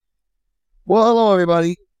Well, hello,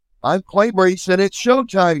 everybody. I'm Clay Brace, and it's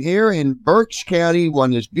showtime here in Berks County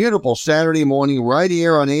on this beautiful Saturday morning right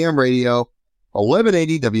here on AM radio,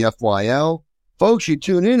 1180 WFYL. Folks, you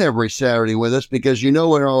tune in every Saturday with us because you know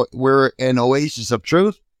we're an oasis of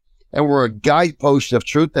truth, and we're a guidepost of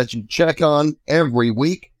truth that you check on every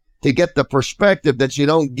week to get the perspective that you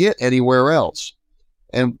don't get anywhere else.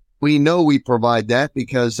 And we know we provide that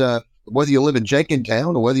because whether you live in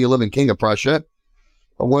Jenkintown or whether you live in King of Prussia,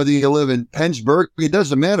 or whether you live in Pennsburg, it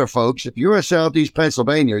doesn't matter, folks. If you're in Southeast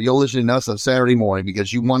Pennsylvania, you'll listen to us on Saturday morning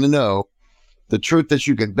because you want to know the truth that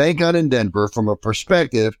you can bank on in Denver from a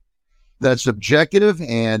perspective that's objective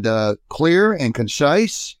and clear and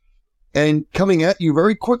concise and coming at you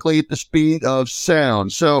very quickly at the speed of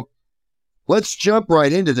sound. So let's jump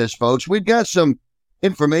right into this, folks. We've got some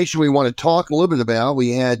information we want to talk a little bit about.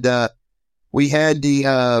 We had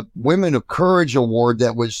the Women of Courage Award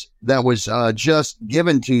that was just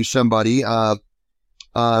given to somebody. It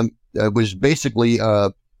was basically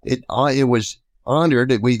it was honored.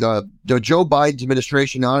 The Joe Biden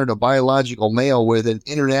administration honored a biological male with an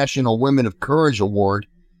International Women of Courage Award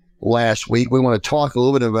last week. We want to talk a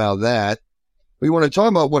little bit about that. We want to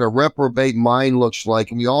talk about what a reprobate mind looks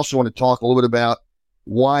like, and we also want to talk a little bit about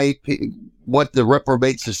what the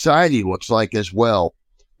reprobate society looks like as well.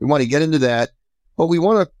 We want to get into that, but we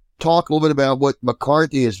want to talk a little bit about what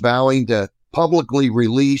McCarthy is vowing to publicly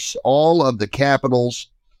release all of the Capitol's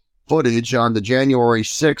footage on the January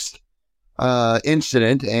 6th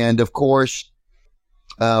incident. And of course,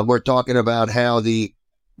 we're talking about how the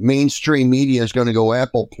mainstream media is going to go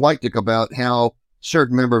apoplectic about how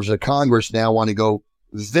certain members of Congress now want to go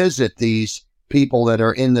visit these people that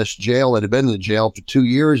are in this jail, that have been in the jail for 2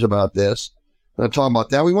 years about this. We're going to talk about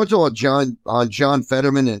that. We want to talk about John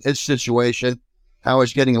Fetterman and his situation, how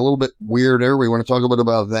it's getting a little bit weirder. We want to talk a little bit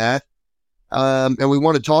about that. And we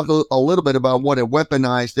want to talk a little bit about what a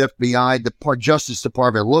weaponized FBI, the Justice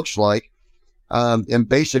Department looks like, and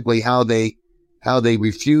basically how they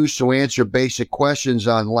refuse to answer basic questions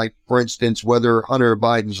on, like, for instance, whether Hunter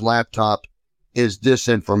Biden's laptop is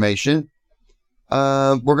disinformation.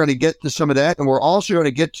 We're going to get to some of that, and we're also going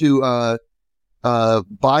to get to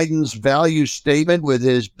Biden's value statement with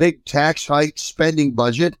his big tax hike spending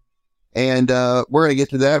budget. And we're going to get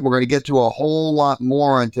to that. We're going to get to a whole lot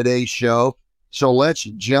more on today's show. So let's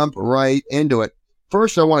jump right into it.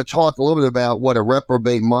 First, I want to talk a little bit about what a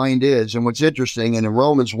reprobate mind is. And what's interesting, and in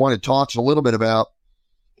Romans 1, it talks a little bit about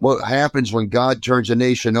what happens when God turns a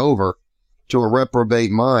nation over to a reprobate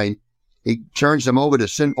mind. He turns them over to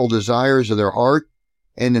sinful desires of their heart,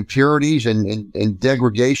 and impurities and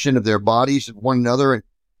degradation of their bodies of one another, and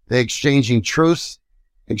they exchanging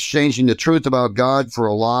the truth about God for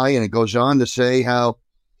a lie. And it goes on to say how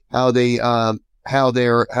they're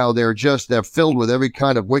filled with every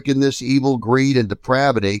kind of wickedness, evil, greed, and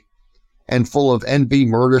depravity, and full of envy,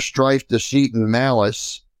 murder, strife, deceit, and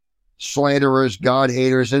malice, slanderers, God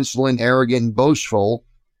haters, insolent, arrogant, and boastful.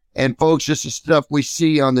 And folks, this is stuff we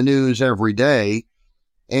see on the news every day.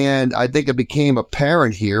 And I think it became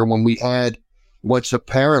apparent here when we had what's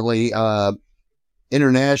apparently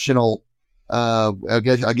international, I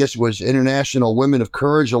guess it was International Women of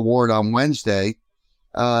Courage Award on Wednesday,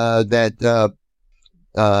 that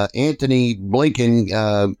Anthony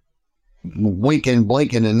Blinken,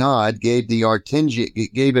 Blinken and nod, gave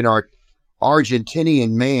an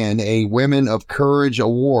Argentinian man a Women of Courage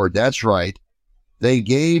Award. That's right. They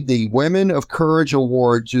gave the Women of Courage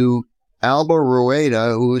Award to Alba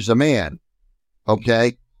Rueda, who is a man,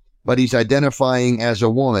 okay? But he's identifying as a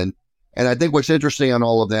woman. And I think what's interesting on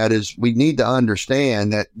all of that is we need to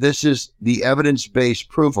understand that this is the evidence-based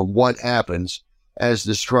proof of what happens as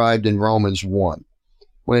described in Romans 1.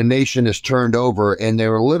 When a nation is turned over and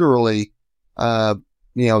they're literally,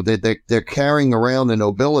 they're carrying around the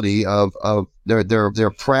nobility of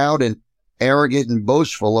they're proud and arrogant and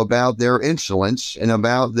boastful about their insolence and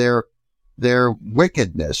about their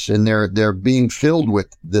wickedness, and they're being filled with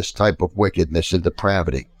this type of wickedness and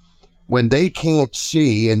depravity. When they can't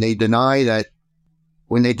see and they deny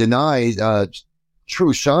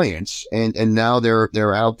true science, and now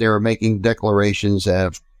they're out there making declarations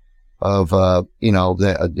of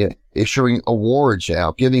issuing awards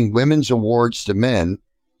out, giving women's awards to men.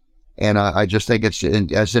 And I just think it's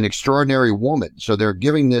as an extraordinary woman. So they're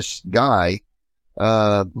giving this guy,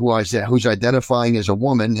 who's identifying as a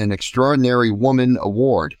woman, an extraordinary woman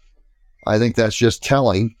award. I think that's just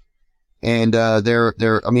telling. And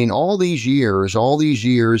all these years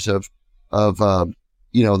of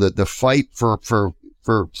the fight for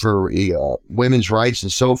women's rights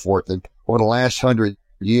and so forth, and over the last 100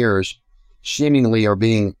 years, seemingly are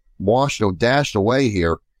being dashed away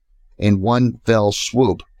here. in one fell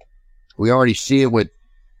swoop. We already see it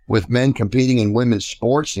with men competing in women's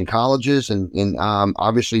sports in colleges, and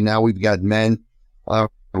obviously now we've got men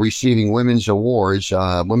receiving women's awards,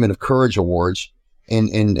 Women of Courage awards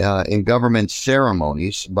in government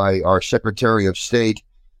ceremonies by our Secretary of State,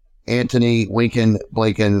 Antony Winken,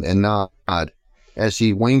 Blinken, and Nod. As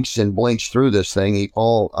he winks and blinks through this thing,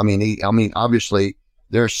 obviously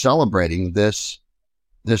they're celebrating this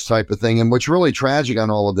type of thing. And what's really tragic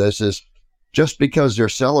on all of this is just because they're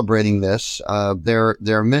celebrating this,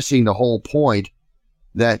 they're missing the whole point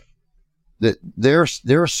that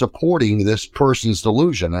they're supporting this person's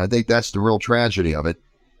delusion. I think that's the real tragedy of it,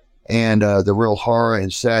 and the real horror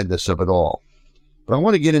and sadness of it all. But I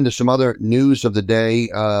want to get into some other news of the day.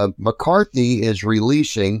 McCarthy is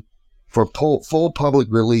releasing, for full public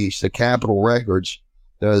release, the Capitol records,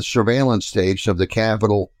 the surveillance tapes of the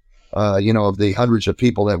Capitol, of the hundreds of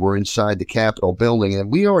people that were inside the Capitol building.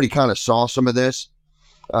 And we already kind of saw some of this.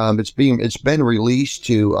 It's been released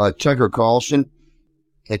to Tucker Carlson.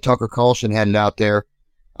 And Tucker Carlson had it out there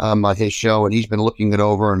on his show, and he's been looking it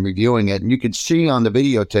over and reviewing it. And you can see on the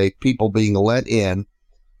videotape people being let in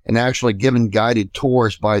and actually given guided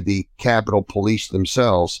tours by the Capitol Police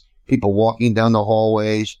themselves. People walking down the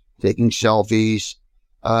hallways, taking selfies.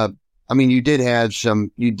 You did have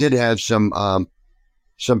some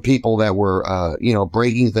people that were,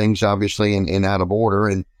 breaking things obviously and out of order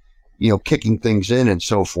and, kicking things in and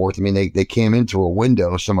so forth. I mean, they came in through a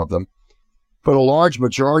window, some of them, but a large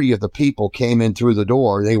majority of the people came in through the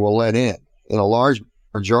door. They were let in, and a large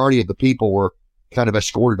majority of the people were kind of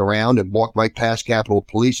escorted around and walked right past Capitol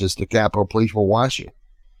Police as the Capitol Police were watching.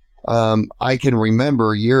 I can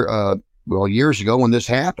remember years ago when this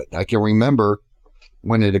happened. I can remember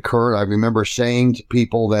when it occurred. I remember saying to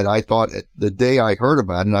people that I thought the day I heard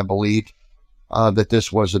about it, and I believed that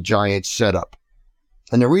this was a giant setup.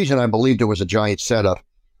 And the reason I believed it was a giant setup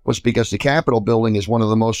was because the Capitol building is one of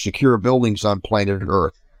the most secure buildings on planet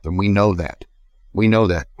Earth. And we know that. We know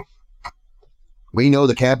that. We know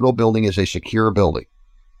the Capitol building is a secure building.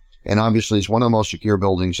 And obviously it's one of the most secure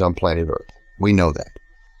buildings on planet Earth. We know that.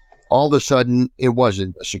 All of a sudden, it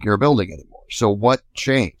wasn't a secure building anymore. So what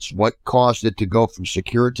changed? What caused it to go from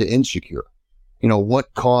secure to insecure?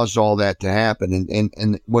 What caused all that to happen?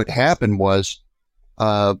 And what happened was,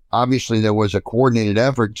 obviously there was a coordinated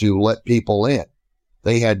effort to let people in.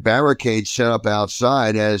 They had barricades set up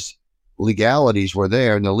outside as legalities were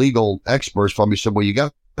there, and the legal experts probably said, well, you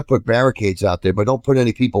got to put barricades out there, but don't put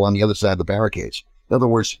any people on the other side of the barricades. In other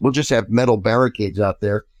words, we'll just have metal barricades out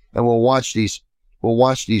there, and we'll watch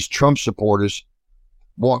these Trump supporters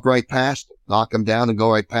walk right past, knock them down, and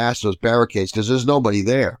go right past those barricades because there's nobody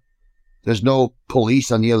there. There's no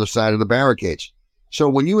police on the other side of the barricades. So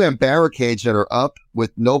when you have barricades that are up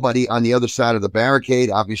with nobody on the other side of the barricade,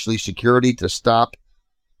 obviously security to stop,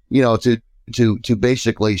 to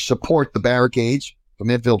basically support the barricades from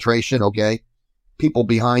infiltration, okay? People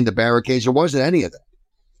behind the barricades, there wasn't any of that.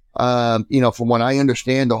 From what I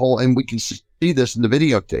understand, and we can see this in the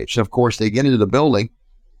videotapes. Of course, they get into the building,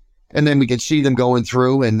 and then we can see them going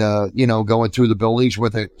through and, going through the buildings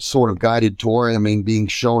with a sort of guided tour. I mean, being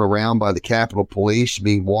shown around by the Capitol Police,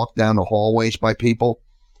 being walked down the hallways by people.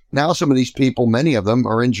 Now, some of these people, many of them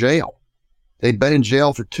are in jail. They've been in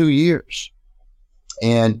jail for 2 years.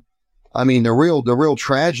 And I mean, the real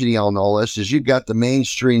tragedy on all this is you've got the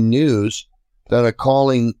mainstream news that are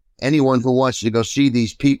calling anyone who wants to go see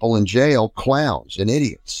these people in jail clowns and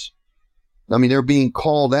idiots. I mean, they're being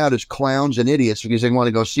called out as clowns and idiots because they want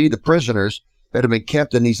to go see the prisoners that have been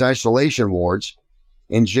kept in these isolation wards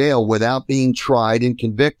in jail without being tried and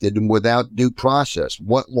convicted and without due process.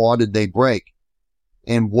 What law did they break?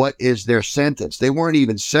 And what is their sentence? They weren't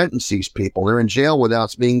even sentenced, these people. They're in jail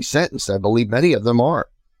without being sentenced. I believe many of them are.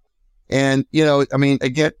 And,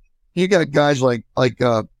 again, you got guys like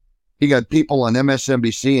you got people on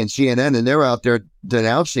MSNBC and CNN, and they're out there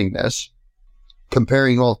denouncing this,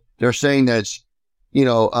 they're saying that it's,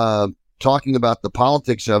 talking about the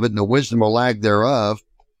politics of it and the wisdom or lack thereof,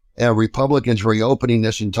 and Republicans reopening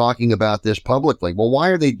this and talking about this publicly. Well, why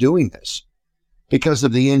are they doing this? Because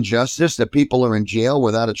of the injustice that people are in jail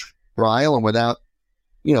without a trial and without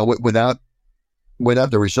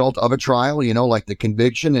the result of a trial, like the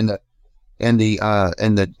conviction and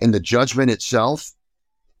the judgment itself.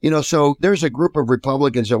 So there's a group of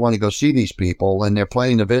Republicans that want to go see these people, and they're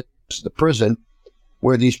planning to visit the prison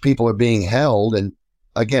where these people are being held. And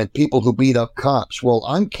again, people who beat up cops. Well,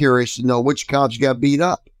 I'm curious to know which cops got beat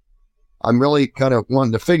up. I'm really kind of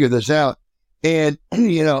wanting to figure this out. And,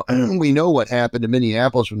 we know what happened in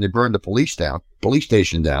Minneapolis when they burned the police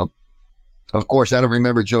station down. Of course, I don't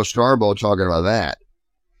remember Joe Scarborough talking about that.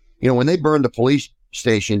 When they burned the police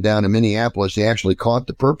station down in Minneapolis, they actually caught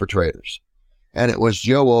the perpetrators. And it was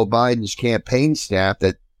Joe Biden's campaign staff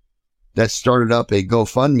that started up a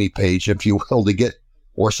GoFundMe page, if you will, to get,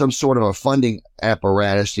 or some sort of a funding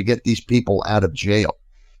apparatus to get these people out of jail.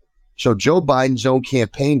 So Joe Biden's own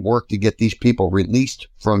campaign worked to get these people released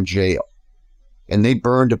from jail. And they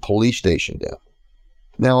burned a police station down.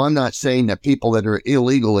 Now, I'm not saying that people that are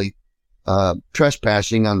illegally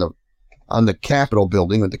trespassing on the Capitol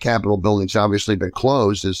building, or the Capitol building's obviously been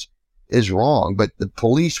closed, is wrong, but the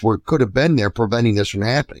police could have been there preventing this from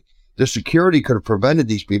happening. The security could have prevented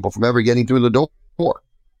these people from ever getting through the door.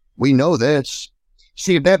 We know this.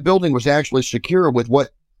 See, if that building was actually secure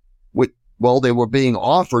they were being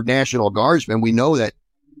offered National Guardsmen. We know that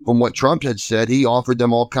from what Trump had said, he offered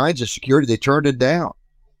them all kinds of security. They turned it down.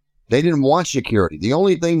 They didn't want security. The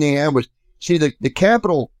only thing they had was, the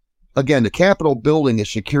Capitol, again, the Capitol building is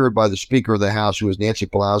secured by the Speaker of the House, who was Nancy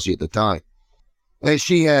Pelosi at the time. And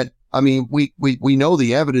she had, we know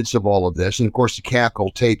the evidence of all of this. And of course, the Capitol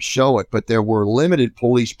tapes show it, but there were limited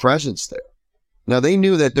police presence there. Now, they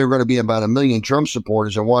knew that there were going to be about 1 million Trump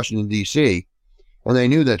supporters in Washington, D.C., and they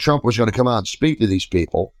knew that Trump was going to come out and speak to these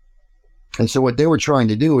people. And so what they were trying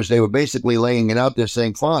to do is they were basically laying it out there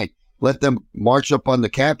saying, fine, let them march up on the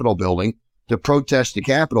Capitol building to protest the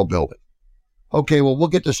Capitol building. Okay, well, we'll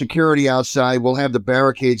get the security outside. We'll have the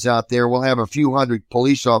barricades out there. We'll have a few hundred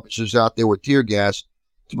police officers out there with tear gas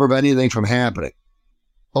to prevent anything from happening.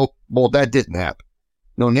 Oh, well, that didn't happen.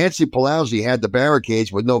 No, Nancy Pelosi had the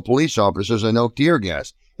barricades with no police officers and no tear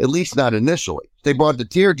gas, at least not initially. They brought the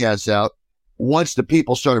tear gas out once the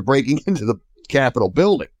people started breaking into the Capitol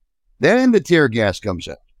building. Then the tear gas comes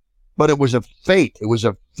out. But it was a feint. It was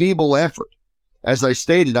a feeble effort. As I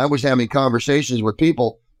stated, I was having conversations with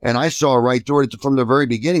people, and I saw right through it from the very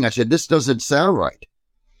beginning. I said, this doesn't sound right.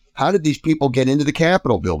 How did these people get into the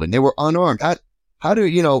Capitol building? They were unarmed. How do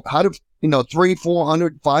 300,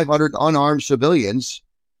 400, 500 unarmed civilians,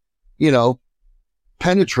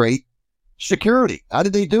 penetrate security? How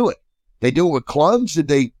did they do it? They do it with clubs? Did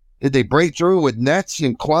they break through with nets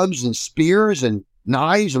and clubs and spears and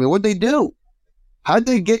knives? What'd they do? How'd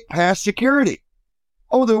they get past security?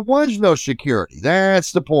 Oh, there was no security.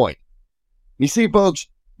 That's the point. You see, folks,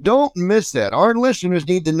 don't miss that. Our listeners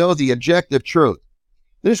need to know the objective truth.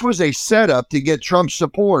 This was a setup to get Trump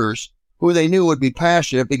supporters who they knew would be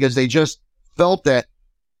passionate because they just felt that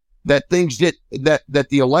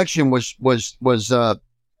the election was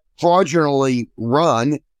fraudulently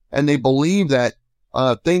run, and they believed that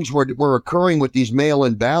things were occurring with these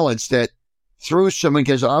mail-in ballots that threw some,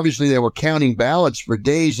 because obviously they were counting ballots for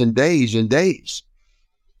days and days and days.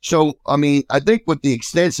 So, I think with the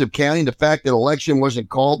extensive counting, the fact that election wasn't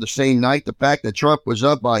called the same night, the fact that Trump was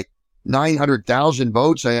up by 900,000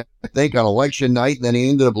 votes, I think, on election night, and then he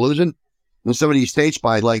ended up losing in some of these states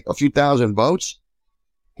by like a few thousand votes.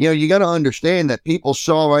 You got to understand that people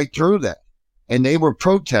saw right through that, and they were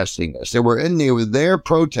protesting this. They were there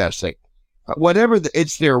protesting.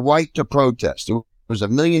 It's their right to protest. There was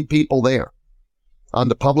 1 million people there on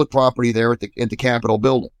the public property there at the Capitol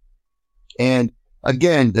building. And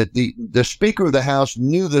again, the Speaker of the House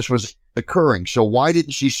knew this was occurring. So why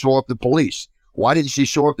didn't she shore up the police? Why didn't she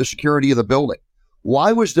shore up the security of the building?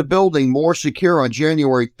 Why was the building more secure on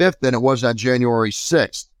January 5th than it was on January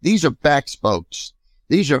 6th? These are facts, folks.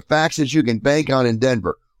 These are facts that you can bank on in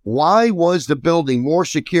Denver. Why was the building more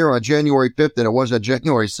secure on January 5th than it was on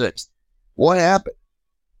January 6th? What happened?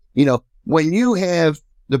 When you have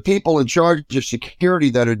the people in charge of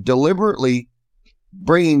security that are deliberately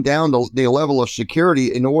bringing down the level of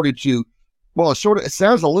security in order to, it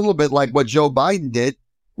sounds a little bit like what Joe Biden did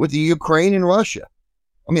with the Ukraine and Russia.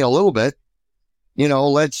 A little bit.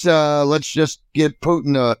 Let's just give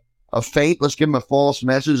Putin a feint. Let's give him a false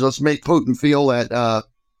message. Let's make Putin feel that,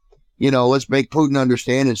 let's make Putin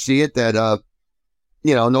understand and see it that,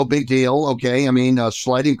 no big deal. Okay.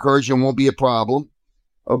 Slight incursion won't be a problem.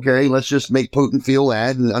 Okay. Let's just make Putin feel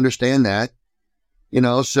that and understand that,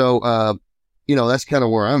 so, that's kind of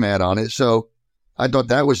where I'm at on it. So I thought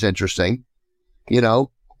that was interesting,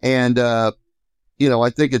 and, I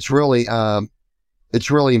think it's really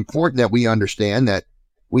important that we understand that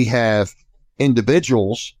we have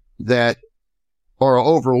individuals that are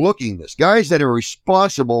overlooking this, guys that are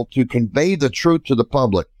responsible to convey the truth to the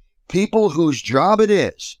public, people whose job it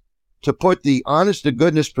is to put the honest to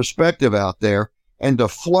goodness perspective out there and to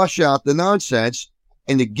flush out the nonsense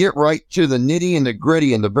and to get right to the nitty and the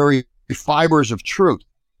gritty and the very fibers of truth.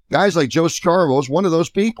 Guys like Joe Scarborough is one of those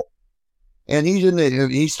people. And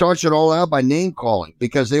he starts it all out by name calling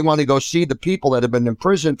because they want to go see the people that have been in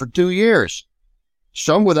prison for 2 years,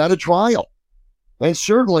 some without a trial. and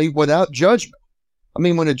certainly without judgment. I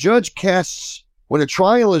mean, when a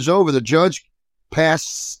trial is over, the judge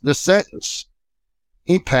passes the sentence.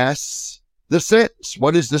 He passed the sentence.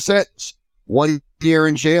 What is the sentence? 1 year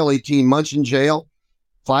in jail, 18 months in jail,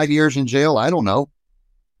 5 years in jail. I don't know.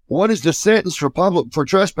 What is the sentence for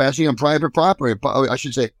trespassing on private property? I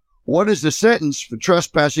should say, what is the sentence for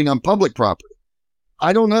trespassing on public property?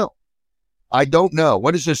 I don't know.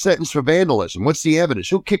 What is the sentence for vandalism? What's the evidence?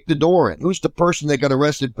 Who kicked the door in? Who's the person that got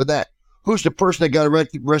arrested for that? Who's the person that got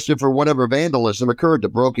arrested for whatever vandalism occurred, the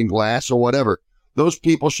broken glass or whatever? Those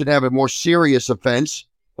people should have a more serious offense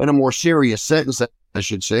and a more serious sentence, I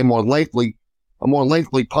should say, a more lengthy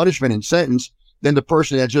punishment and sentence than the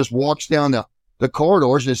person that just walks down the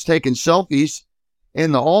corridors and is taking selfies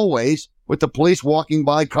in the hallways with the police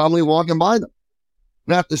calmly walking by them.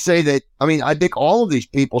 Not to say that, I mean, I think all of these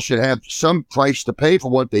people should have some price to pay for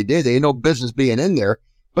what they did. They had no business being in there.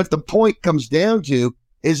 But the point comes down to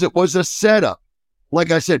is it was a setup.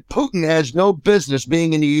 Like I said, Putin has no business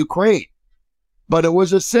being in the Ukraine, but it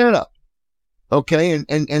was a setup. Okay, and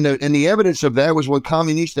the evidence of that was when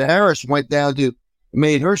Communista Harris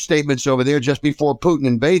made her statements over there just before Putin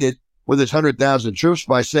invaded with his 100,000 troops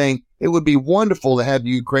by saying it would be wonderful to have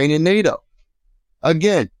Ukraine in NATO.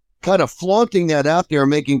 Again, kind of flaunting that out there,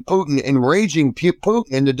 making Putin, enraging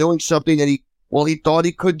Putin into doing something that he thought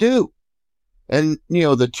he could do. And, you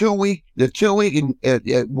know, the two week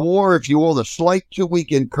war, if you will, the slight 2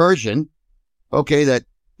 week incursion, okay, that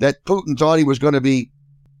Putin thought he was going to be,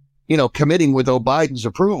 you know, committing with Biden's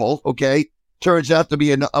approval, okay, turns out to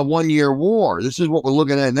be a 1 year war. This is what we're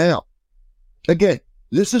looking at now. Again,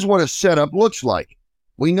 this is what a setup looks like.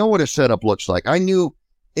 We know what a setup looks like. I knew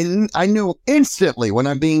instantly when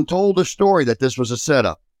I'm being told a story that this was a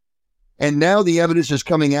setup. And now the evidence is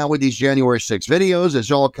coming out with these January 6 videos.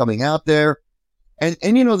 It's all coming out there. And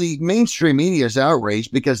you know, the mainstream media is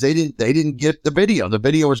outraged because they didn't get the video. The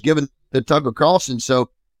video was given to Tucker Carlson,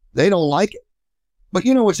 so they don't like it. But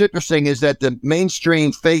you know what's interesting is that the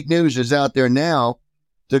mainstream fake news is out there now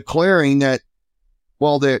declaring that,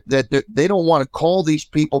 well, they don't want to call these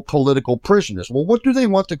people political prisoners. Well, what do they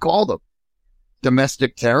want to call them?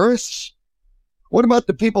 Domestic terrorists? What about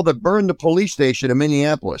the people that burned the police station in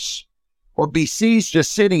Minneapolis or besieged a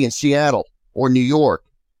city in Seattle or New York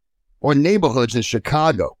or neighborhoods in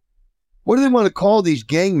Chicago? What do they want to call these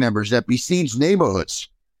gang members that besiege neighborhoods,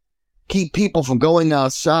 keep people from going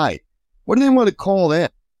outside? What do they want to call them?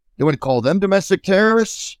 They want to call them domestic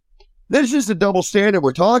terrorists? This is the double standard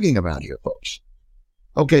we're talking about here, folks.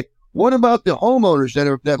 Okay, what about the homeowners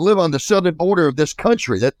that live on the southern border of this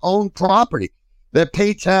country, that own property, that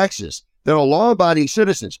pay taxes, that are law-abiding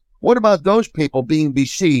citizens? What about those people being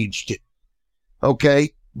besieged, okay,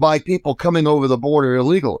 by people coming over the border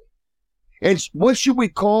illegally? And what should we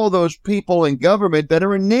call those people in government that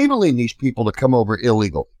are enabling these people to come over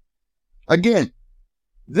illegally? Again,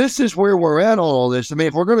 this is where we're at on all this. I mean,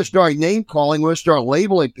 if we're going to start name calling, we're going to start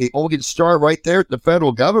labeling people. We can start right there at the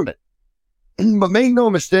federal government. But make no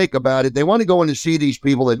mistake about it, they want to go in and see these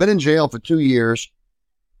people. They've been in jail for 2 years,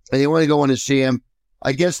 and they want to go in and see them.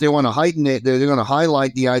 I guess they want to heighten it. They're going to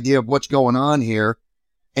highlight the idea of what's going on here.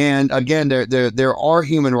 And again, there are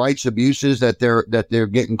human rights abuses that they're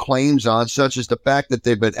getting claims on, such as the fact that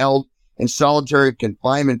they've been held in solitary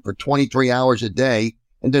confinement for 23 hours a day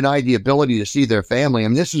and denied the ability to see their family. I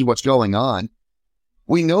mean, this is what's going on.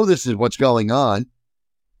 We know this is what's going on.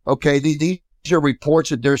 Okay, these are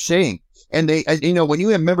reports that they're seeing. And when you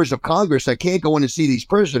have members of Congress that can't go in and see these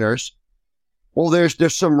prisoners, well, there's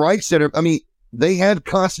some rights that are, I mean, they have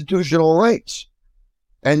constitutional rights.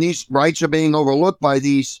 And these rights are being overlooked by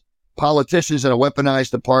these politicians in a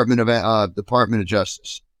weaponized Department of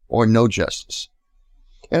Justice, or no justice.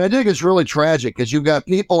 And I think it's really tragic because you've got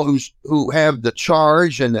people who have the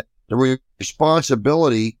charge and the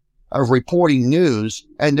responsibility of reporting news,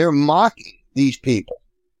 and they're mocking these people.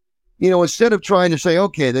 You know, instead of trying to say,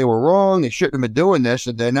 okay, they were wrong, they shouldn't have been doing this,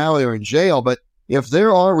 and now they're in jail. But if there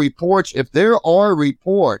truly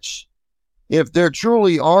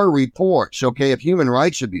are reports, okay, of human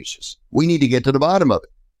rights abuses, we need to get to the bottom of it.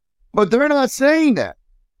 But they're not saying that.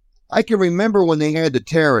 I can remember when they had the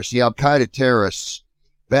terrorists, the Al-Qaeda terrorists,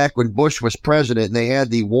 back when Bush was president, and they had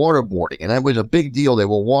the waterboarding, and that was a big deal. They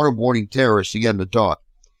were waterboarding terrorists to get them to talk.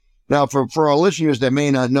 Now, for our listeners that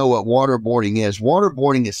may not know what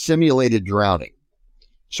waterboarding is simulated drowning.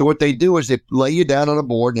 So what they do is they lay you down on a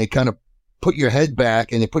board, and they kind of put your head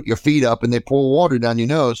back, and they put your feet up, and they pour water down your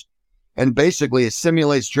nose. And basically, it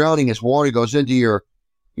simulates drowning as water goes into your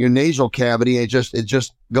nasal cavity. It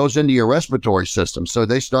just goes into your respiratory system. So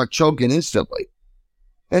they start choking instantly.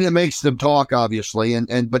 And it makes them talk, obviously.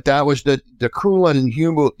 But that was the cruel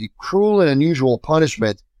and unusual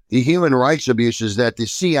punishment, the human rights abuses that the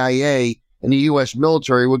CIA and the U.S.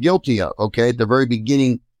 military were guilty of. Okay, at the very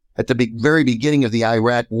beginning of the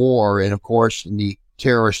Iraq War, and of course in the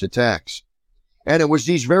terrorist attacks. And it was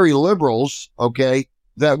these very liberals, okay,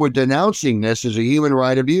 that were denouncing this as a human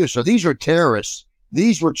right abuse. So these are terrorists.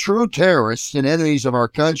 These were true terrorists and enemies of our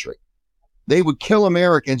country. They would kill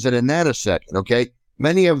Americans in a nanosecond, okay?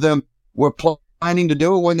 Many of them were planning to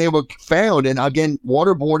do it when they were found and, again,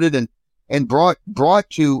 waterboarded and brought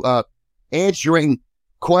to answering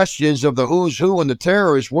questions of the who's who in the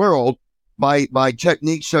terrorist world by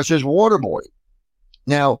techniques such as waterboarding.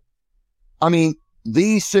 Now, I mean,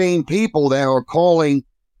 these same people that are calling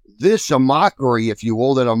this a mockery, if you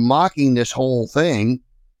will, that are mocking this whole thing,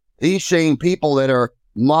 these same people that are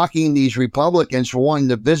mocking these Republicans for wanting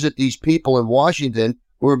to visit these people in Washington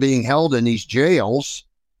who are being held in these jails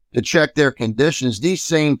to check their conditions, these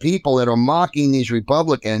same people that are mocking these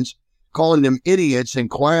Republicans, calling them idiots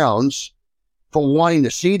and clowns for wanting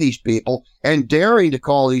to see these people and daring to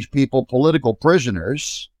call these people political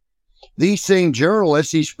prisoners, these same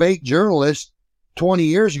journalists, these fake journalists, 20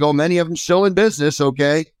 years ago, many of them still in business,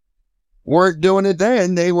 okay, weren't doing it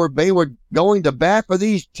then. They were going to bat for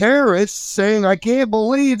these terrorists, saying, I can't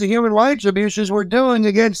believe the human rights abuses we're doing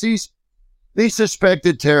against these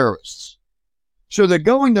suspected terrorists. So they're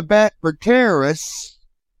going to bat for terrorists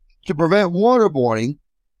to prevent waterboarding,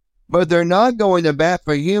 but they're not going to bat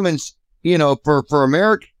for humans, for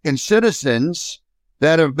American citizens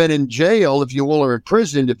that have been in jail, if you will, or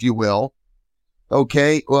imprisoned, if you will,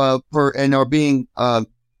 okay, and are being,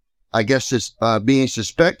 being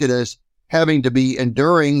suspected as having to be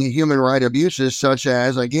enduring human right abuses, such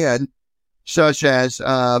as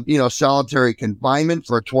solitary confinement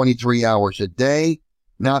for 23 hours a day,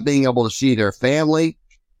 not being able to see their family,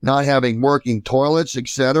 not having working toilets,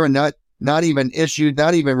 etc., not even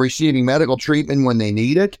receiving medical treatment when they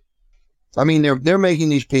need it. I mean, they're making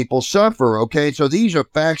these people suffer, okay? So these are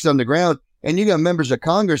facts on the ground, and you got members of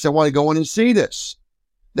Congress that want to go in and see this.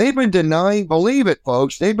 They've been denying, believe it,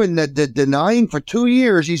 folks, they've been denying for 2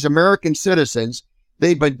 years these American citizens.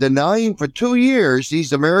 They've been denying for 2 years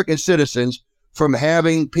these American citizens from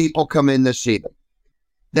having people come in to see them.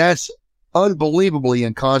 That's unbelievably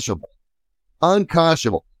unconscionable.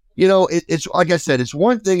 Unconscionable. It's like I said, it's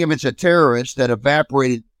one thing if it's a terrorist that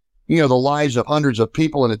evaporated, the lives of hundreds of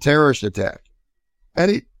people in a terrorist attack.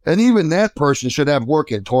 And even that person should have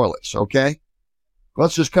working toilets, okay?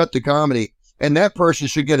 Let's just cut the comedy. And that person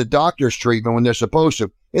should get a doctor's treatment when they're supposed to.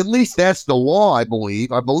 At least that's the law, I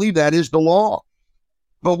believe. I believe that is the law.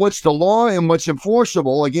 But what's the law and what's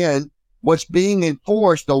enforceable, again, what's being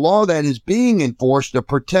enforced, the law that is being enforced to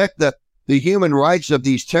protect the human rights of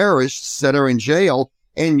these terrorists that are in jail,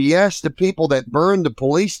 and yes, the people that burned the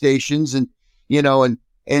police stations and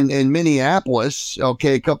in Minneapolis,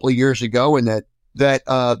 okay, a couple of years ago, and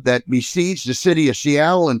that besieged the city of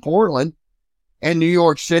Seattle and Portland and New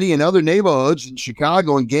York City and other neighborhoods in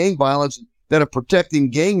Chicago, and gang violence that are protecting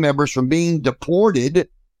gang members from being deported.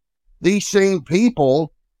 These same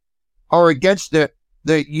people are against the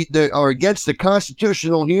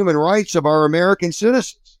constitutional human rights of our American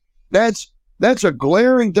citizens. That's a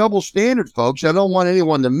glaring double standard, folks. I don't want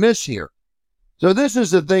anyone to miss here. So this is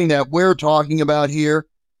the thing that we're talking about here.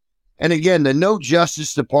 And again, the No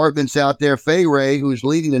Justice Department's out there. Fay Wray, who's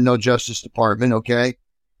leading the No Justice Department, okay,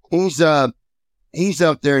 he's out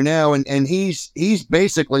there now, and he's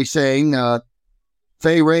basically saying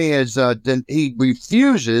Fay Wray he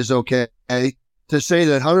refuses, okay, to say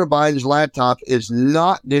that Hunter Biden's laptop is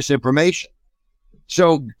not disinformation.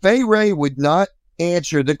 So Fay Wray would not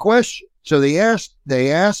answer the question. So they asked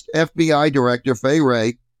FBI Director Fay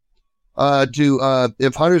Wray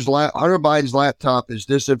if Hunter Biden's laptop is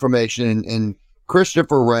disinformation, and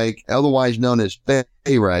Christopher Wray, otherwise known as Fay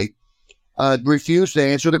Wray, refused to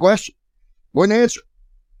answer the question. Wouldn't answer.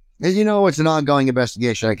 And it's an ongoing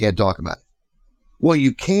investigation. I can't talk about it. Well,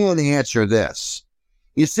 you can answer this.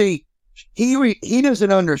 You see, he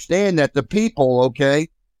doesn't understand that the people, okay,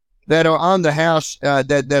 that are on the House,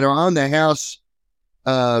 that are on the House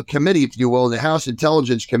committee, if you will, the House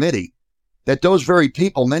Intelligence Committee, that those very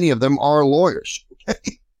people, many of them are lawyers.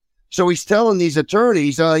 Okay? So he's telling these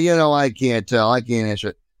attorneys, I can't tell, I can't answer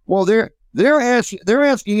it. Well, they're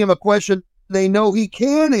asking him a question they know he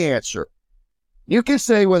can answer. You can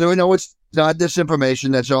say whether or no it's not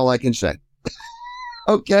disinformation. That's all I can say.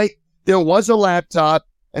 Okay, there was a laptop,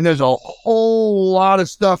 and there's a whole lot of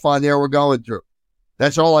stuff on there we're going through.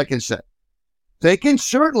 That's all I can say. They can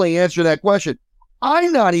certainly answer that question.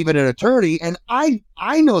 I'm not even an attorney, and I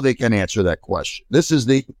know they can answer that question. This is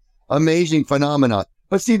the amazing phenomenon.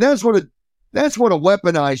 But see, that's what a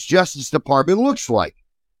weaponized Justice Department looks like.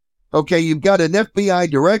 Okay, you've got an FBI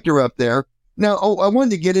director up there. Now, I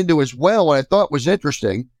wanted to get into as well, what I thought was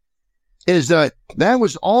interesting is that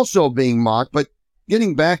was also being mocked, but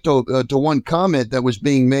getting back to one comment that was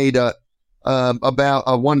being made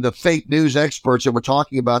about one of the fake news experts that were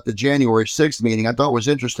talking about the January 6th meeting, I thought was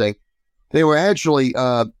interesting. They were actually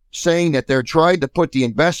saying that they're trying to put the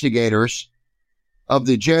investigators of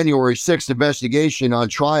the January 6th investigation on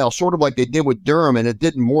trial, sort of like they did with Durham, and it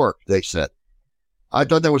didn't work, they said. I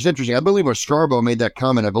thought that was interesting. I believe it was Scarborough made that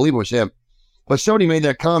comment. I believe it was him. But somebody made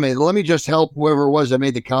that comment. Let me just help whoever it was that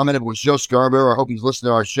made the comment. It was Joe Scarborough. I hope he's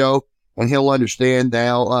listening to our show, and he'll understand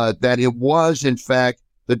now that it was, in fact,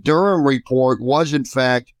 the Durham report was, in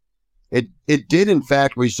fact, it did, in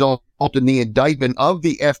fact, result in the indictment of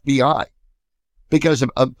the FBI. Because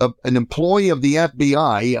an employee of the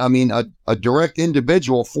FBI, I mean, a direct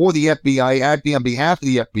individual for the FBI acting on behalf of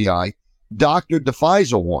the FBI, doctored the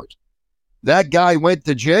FISA warrant. That guy went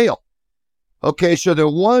to jail. Okay, so there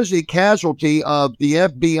was a casualty of the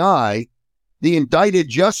FBI, the indicted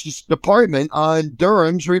Justice Department, on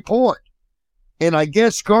Durham's report. And I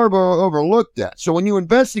guess Scarborough overlooked that. So when you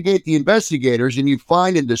investigate the investigators and you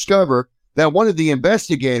find and discover that one of the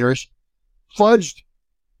investigators fudged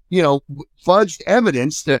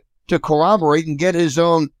evidence to corroborate and get his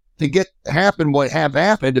own, what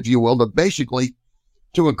happened, if you will, to basically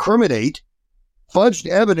to incriminate, fudged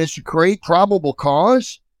evidence to create probable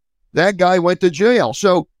cause, that guy went to jail.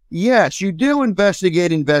 So yes, you do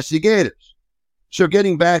investigate investigators. So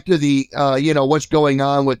getting back to the, what's going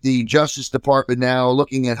on with the Justice Department now,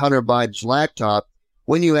 looking at Hunter Biden's laptop,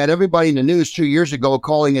 when you had everybody in the news 2 years ago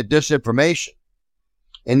calling it disinformation.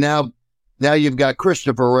 And now you've got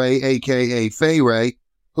Christopher Wray, a.k.a. Fay Wray,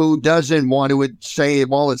 who doesn't want to say,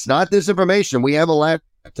 well, it's not disinformation. We have a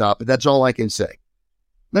laptop, but that's all I can say.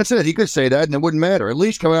 That's it. He could say that and it wouldn't matter. At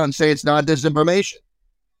least come out and say it's not disinformation.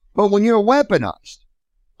 But when you're weaponized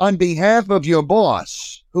on behalf of your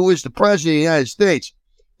boss, who is the president of the United States,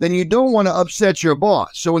 then you don't want to upset your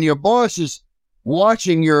boss. So when your boss is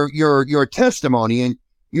watching your testimony and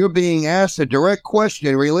you're being asked a direct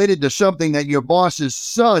question related to something that your boss's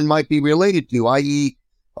son might be related to, i.e.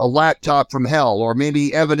 a laptop from hell, or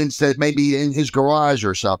maybe evidence that may be in his garage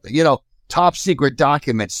or something, top secret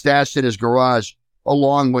documents stashed in his garage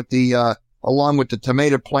along with the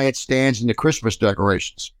tomato plant stands and the Christmas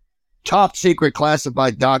decorations. Top secret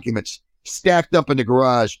classified documents stacked up in the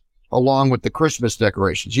garage along with the Christmas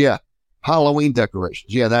decorations. Yeah. Halloween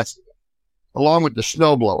decorations. Yeah, that's along with the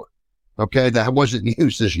snowblower. Okay, that wasn't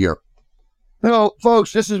used this year.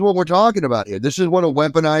 Folks, this is what we're talking about here. This is what a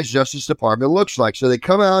weaponized Justice Department looks like. So they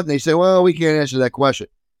come out and they say, well, we can't answer that question.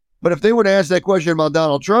 But if they would ask that question about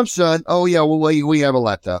Donald Trump's son, oh, yeah, well, we have a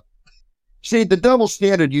laptop. See, the double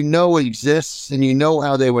standard, exists, and you know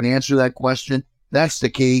how they would answer that question. That's the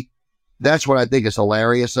key. That's what I think is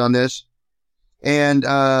hilarious on this. And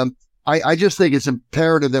I just think it's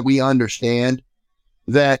imperative that we understand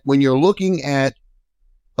that when you're looking at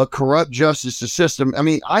a corrupt justice system, I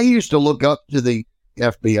mean, I used to look up to the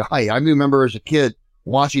FBI. I remember as a kid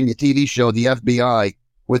watching the TV show, The FBI,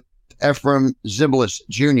 with Efrem Zimbalist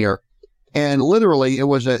Jr. And literally I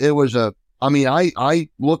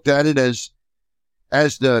looked at it as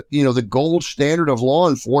the, the gold standard of law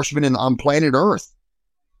enforcement on planet Earth.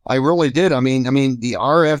 I really did. Our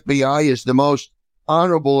FBI is the most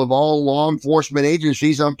honorable of all law enforcement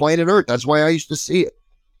agencies on planet Earth. That's why I used to see it.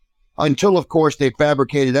 Until, of course, they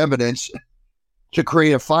fabricated evidence to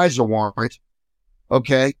create a FISA warrant.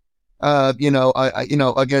 Okay.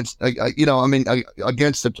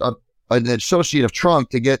 Against an associate of Trump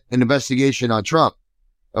to get an investigation on Trump.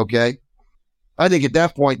 Okay. I think at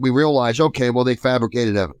that point we realized, okay, well, they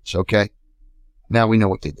fabricated evidence. Okay. Now we know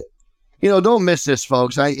what they did. Don't miss this,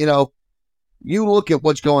 folks. You look at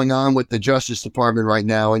what's going on with the Justice Department right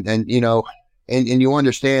now and you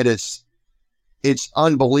understand it's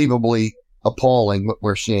unbelievably appalling what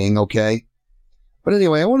we're seeing. Okay. But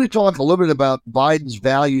anyway, I want to talk a little bit about Biden's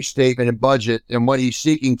value statement and budget and what he's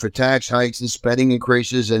seeking for tax hikes and spending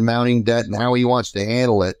increases and mounting debt and how he wants to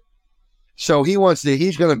handle it. So he's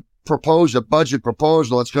going to propose a budget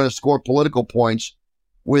proposal that's going to score political points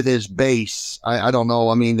with his base. I don't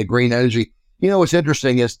know. The green energy. What's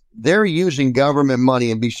interesting is they're using government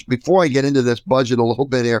money. And before I get into this budget a little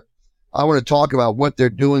bit here, I want to talk about what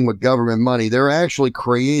they're doing with government money. They're actually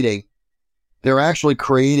creating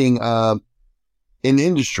an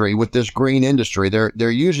industry with this green industry.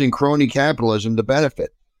 They're using crony capitalism to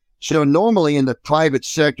benefit. So normally in the private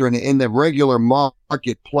sector and in the regular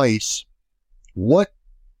marketplace, what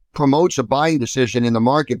promotes a buying decision in the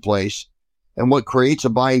marketplace and what creates a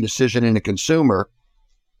buying decision in the consumer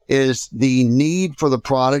is the need for the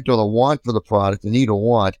product or the want for the product, the need or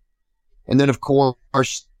want. And then, of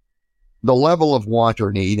course, the level of want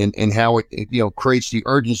or need and how it creates the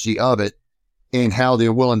urgency of it and how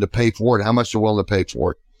they're willing to pay for it, how much they're willing to pay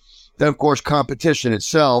for it. Then, of course, competition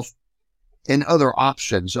itself and other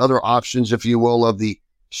options, if you will, of the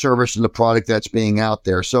service and the product that's being out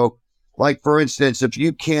there. So, like, for instance, if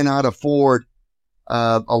you cannot afford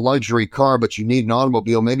a luxury car, but you need an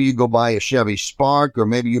automobile, maybe you go buy a Chevy Spark, or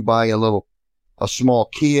maybe you buy a small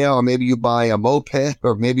Kia, or maybe you buy a moped,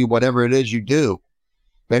 or maybe whatever it is you do.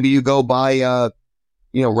 Maybe you go buy,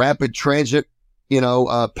 rapid transit,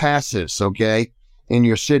 passes, okay, in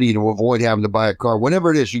your city to avoid having to buy a car.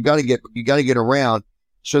 Whatever it is, you got to get around.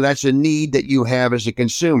 So that's a need that you have as a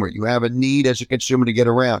consumer. You have a need as a consumer to get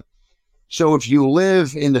around. So if you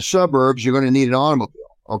live in the suburbs, you're going to need an automobile,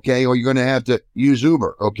 okay, or you're going to have to use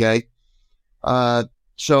Uber, okay.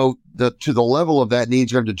 So to the level of that need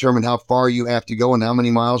is going to determine how far you have to go and how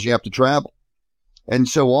many miles you have to travel. And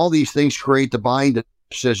so all these things create the buying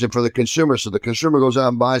decision for the consumer. So the consumer goes out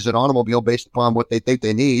and buys an automobile based upon what they think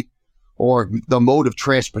they need, or the mode of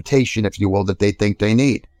transportation, if you will, that they think they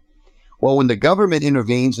need. Well, when the government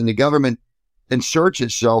intervenes and the government inserts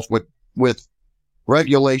itself with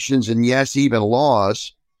regulations and, yes, even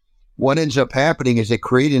laws, what ends up happening is they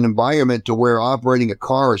create an environment to where operating a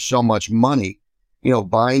car is so much money,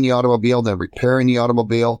 buying the automobile, then repairing the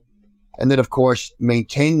automobile, and then, of course,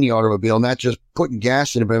 maintaining the automobile, not just putting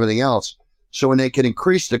gas in it, but everything else. So when they can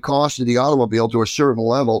increase the cost of the automobile to a certain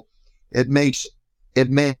level, it makes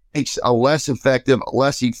a less effective,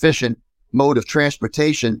 less efficient mode of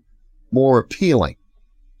transportation more appealing.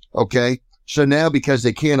 Okay. So now, because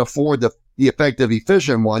they can't afford the effective,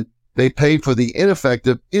 efficient one, they pay for the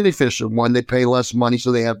ineffective, inefficient one. They pay less money,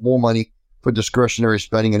 so they have more money for discretionary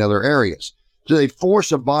spending in other areas. So they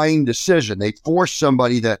force a buying decision. They force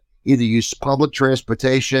somebody to either use public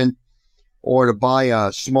transportation or to buy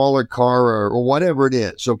a smaller car or whatever it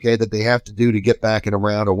is, okay, that they have to do to get back and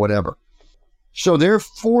around or whatever. So they're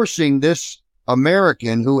forcing this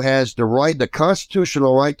American who has the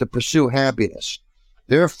constitutional right to pursue happiness.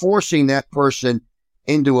 They're forcing that person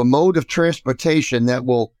into a mode of transportation that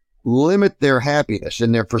will limit their happiness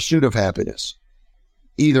and their pursuit of happiness.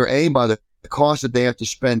 Either A, by the cost that they have to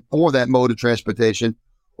spend for that mode of transportation,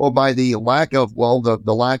 or by the lack of,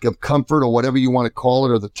 the lack of comfort, or whatever you want to call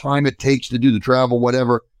it, or the time it takes to do the travel,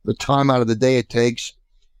 whatever the time out of the day it takes,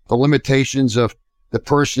 the limitations of the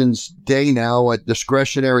person's day now at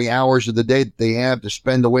discretionary hours of the day that they have to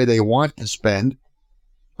spend the way they want to spend.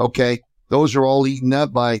 Okay. Those are all eaten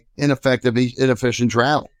up by ineffective, inefficient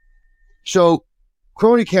travel. So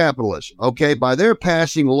crony capitalism, okay, by their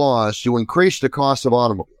passing laws to increase the cost of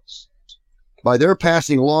automobiles, by their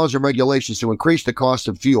passing laws and regulations to increase the cost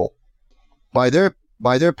of fuel, by their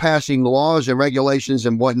passing laws and regulations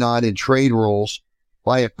and whatnot and trade rules,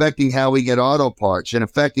 by affecting how we get auto parts and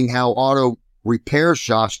affecting how auto repair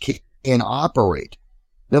shops can operate.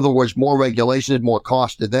 In other words, more regulations, more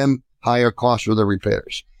cost to them, higher cost for the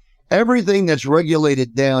repairs. Everything that's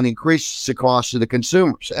regulated down increases the cost to the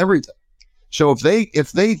consumers, everything. So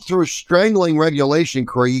if they through strangling regulation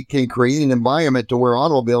can create an environment to where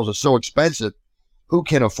automobiles are so expensive, who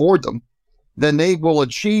can afford them, then they will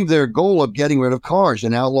achieve their goal of getting rid of cars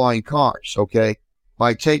and outlawing cars, okay,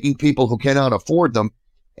 by taking people who cannot afford them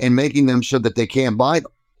and making them so that they can't buy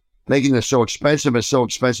them, making them so expensive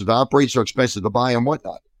to operate, so expensive to buy and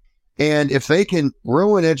whatnot. And if they can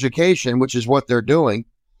ruin education, which is what they're doing,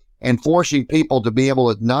 and forcing people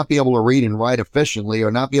to not be able to read and write efficiently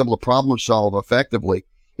or not be able to problem solve effectively,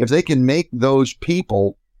 if they can make those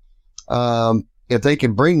people, if they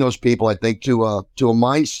can bring those people, I think, to a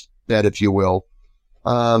mindset, if you will,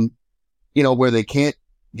 where they can't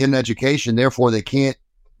get an education, therefore they can't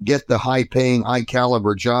get the high-paying,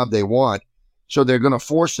 high-caliber job they want. So they're going to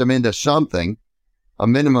force them into something, a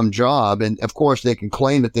minimum job. And of course, they can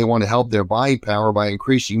claim that they want to help their buying power by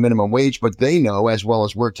increasing minimum wage, but they know, as well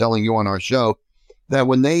as we're telling you on our show, that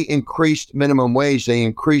when they increased minimum wage, they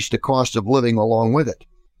increased the cost of living along with it.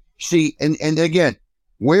 See, and again,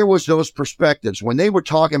 where was those perspectives? When they were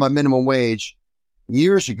talking about minimum wage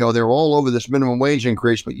years ago, they were all over this minimum wage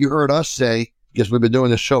increase, but you heard us say, because we've been doing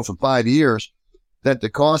this show for 5 years, that the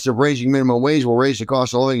cost of raising minimum wage will raise the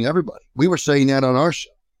cost of living to everybody. We were saying that on our show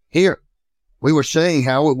here. We were saying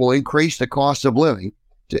how it will increase the cost of living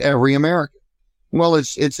to every American. Well,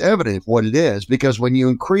 it's evident what it is, because when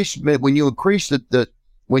you take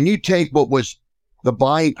what was the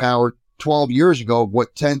buying power 12 years ago,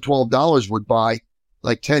 what $10, $12 would buy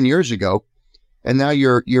like 10 years ago. And now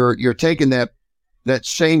you're taking that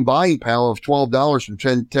same buying power of $12 from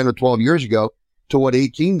 10 or 12 years ago to what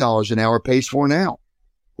 $18 an hour pays for now.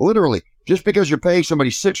 Literally, just because you're paying somebody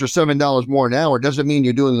 $6 or $7 more an hour doesn't mean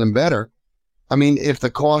you're doing them better. I mean, if the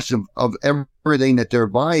cost of everything that they're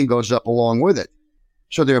buying goes up along with it,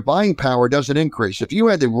 so their buying power doesn't increase. If you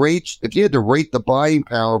had to rate the buying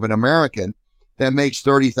power of an American that makes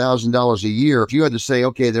 $30,000 a year, if you had to say,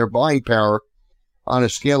 okay, their buying power on a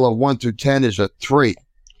scale of 1 through 10 is a 3,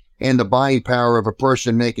 and the buying power of a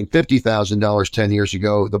person making $50,000 10 years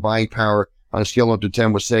ago, the buying power on a scale of 1 to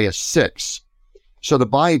 10 would say a 6. So the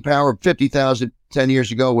buying power of 50,000 10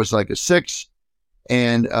 years ago was like a 6,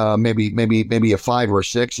 and maybe a 5 or a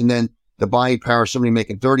 6, and then the buying power of somebody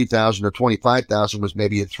making 30,000 or 25,000 was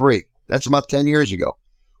maybe a 3. That's about 10 years ago.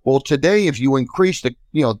 Well, today, if you increase the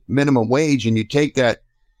minimum wage and you take that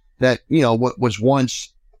what was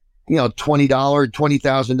once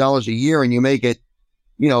 $20,000 a year, and you make it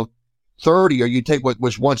 30, or you take what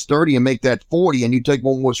was once 30 and make that 40, and you take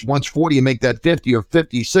what was once 40 and make that 50 or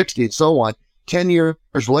 50, 60, and so on. 10 years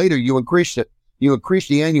later, you increase it. You increase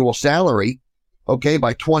the annual salary, okay,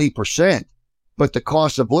 by 20%, but the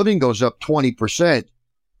cost of living goes up 20%.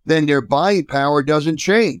 Then their buying power doesn't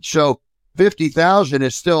change. So 50,000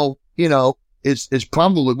 is still, is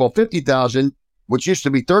probably, 50,000, which used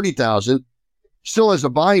to be 30,000, still has a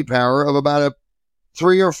buying power of about a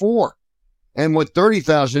 3 or 4. And what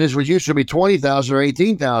 30,000 is, which used to be 20,000 or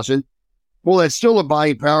 18,000, well, that's still a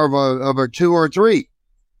buying power of a 2 or a 3.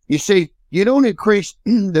 You see, you don't increase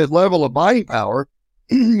the level of buying power.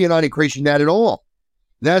 You're not increasing that at all.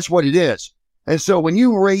 That's what it is. And so when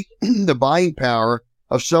you rate the buying power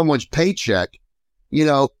of someone's paycheck,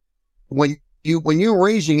 when you're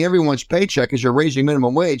raising everyone's paycheck as you're raising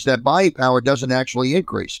minimum wage, that buying power doesn't actually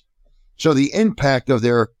increase. So the impact of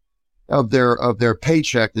their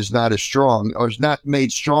paycheck is not as strong, or is not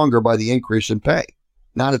made stronger by the increase in pay,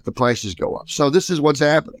 not if the prices go up. So this is what's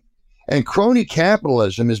happening. And crony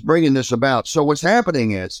capitalism is bringing this about. So what's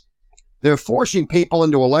happening is they're forcing people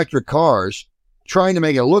into electric cars, trying to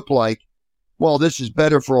make it look like, well, this is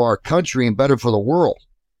better for our country and better for the world.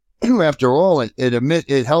 After all,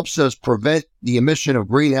 it helps us prevent the emission of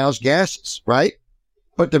greenhouse gases, right?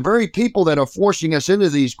 But the very people that are forcing us into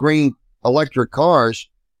these green electric cars,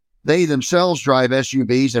 they themselves drive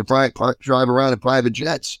SUVs and drive around in private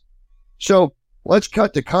jets. So let's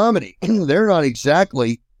cut the comedy. They're not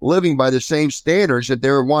exactly living by the same standards that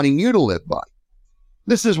they're wanting you to live by.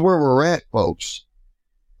 This is where we're at, folks.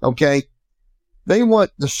 Okay? They want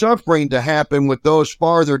the suffering to happen with those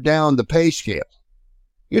farther down the pay scale.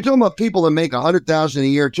 You're talking about people that make $100,000 a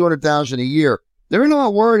year, $200,000 a year. They're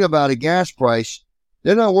not worried about a gas price.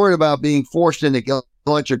 They're not worried about being forced into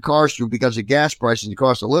electric cars because of gas prices and the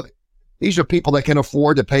cost of living. These are people that can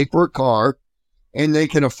afford to pay for a car, and they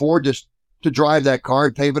can afford to drive that car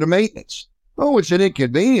and pay for the maintenance. Oh, it's an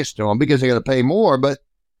inconvenience to them because they got to pay more, but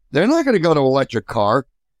they're not going to go to an electric car.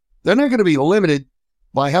 They're not going to be limited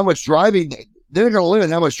by how much driving. They're going to limit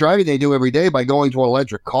how much driving they do every day by going to an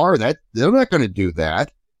electric car. They're not going to do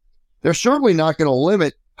that. They're certainly not going to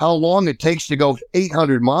limit how long it takes to go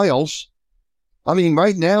 800 miles. I mean,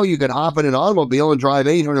 right now you can hop in an automobile and drive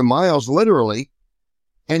 800 miles literally,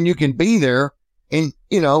 and you can be there in,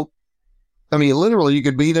 literally you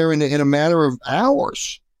could be there in a matter of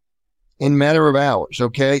hours. In a matter of hours,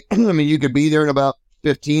 okay? I mean, you could be there in about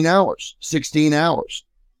 15 hours, 16 hours.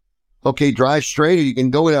 Okay, drive straight, or you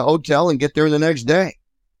can go to a hotel and get there the next day,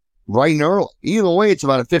 bright and early. Either way, it's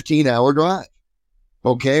about a 15-hour drive,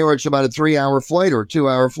 okay? Or it's about a 3-hour flight or a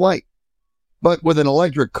 2-hour flight. But with an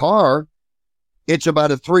electric car, it's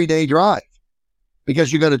about a 3-day drive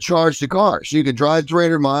because you got to charge the car. So you can drive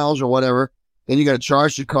 300 miles or whatever, then you got to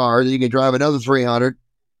charge the car, then you can drive another 300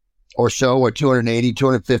 or so, or 280,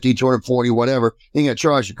 250, 240, whatever. Then you got to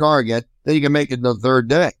charge the car again. Then you can make it the third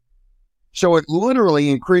day. So it literally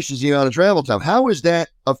increases the amount of travel time. How is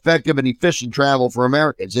that effective and efficient travel for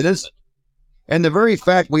Americans? It isn't. And the very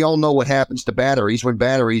fact we all know what happens to batteries when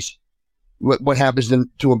batteries, what happens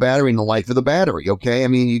to a battery in the life of the battery, okay? I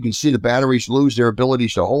mean, you can see the batteries lose their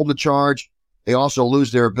abilities to hold the charge. They also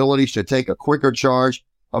lose their abilities to take a quicker charge.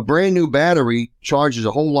 A brand new battery charges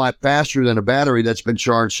a whole lot faster than a battery that's been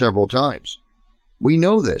charged several times. We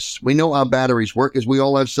know this. We know how batteries work because we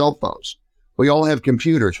all have cell phones. We all have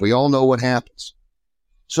computers. We all know what happens.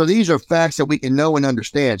 So these are facts that we can know and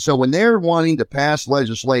understand. So when they're wanting to pass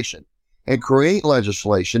legislation and create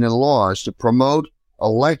legislation and laws to promote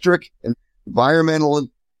electric, environmental,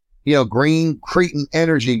 green, clean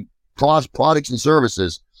energy products and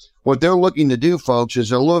services, what they're looking to do, folks, is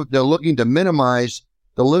they're looking to minimize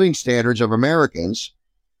the living standards of Americans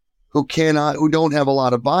who don't have a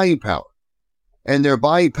lot of buying power. And their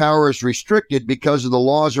buying power is restricted because of the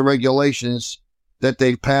laws and regulations that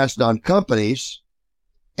they've passed on companies.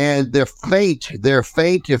 And their fate,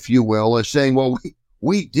 if you will, is saying, well,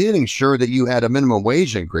 we did ensure that you had a minimum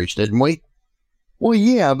wage increase, didn't we? Well,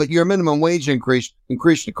 yeah, but your minimum wage increased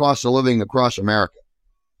the cost of living across America.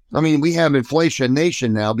 I mean, we have inflation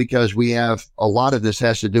nation now because we have a lot of this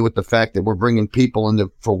has to do with the fact that we're bringing people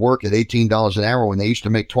for work at $18 an hour when they used to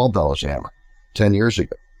make $12 an hour 10 years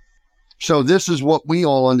ago. So this is what we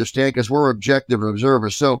all understand because we're objective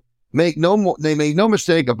observers. So they make no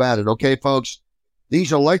mistake about it. Okay, folks,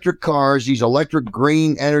 these electric cars, these electric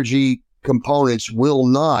green energy components will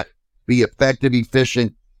not be effective,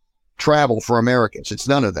 efficient travel for Americans. It's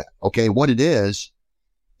none of that. Okay. What it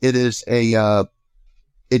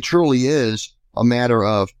truly is a matter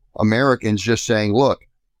of Americans just saying, look,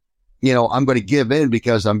 I'm going to give in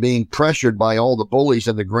because I'm being pressured by all the bullies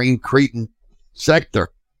in the green cretin sector.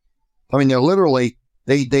 I mean, they're literally,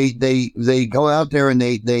 they go out there and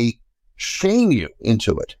they shame you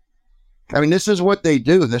into it. I mean, this is what they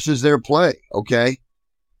do. This is their play. Okay.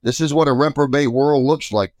 This is what a reprobate world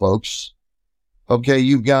looks like, folks. Okay.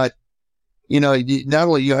 You've got, not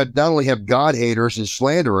only have God haters and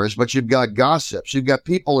slanderers, but you've got gossips. You've got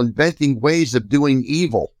people inventing ways of doing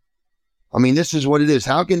evil. I mean, this is what it is.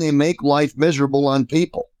 How can they make life miserable on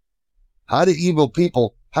people? How do evil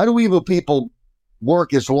people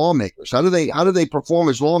work as lawmakers? How do they perform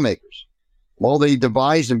as lawmakers? Well, they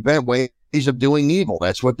devise and invent ways of doing evil.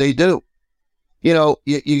 That's what they do.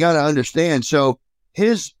 You got to understand. So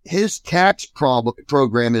his tax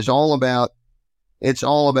program is all about,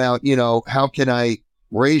 how can I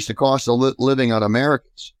raise the cost of living on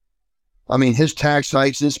Americans? I mean, his tax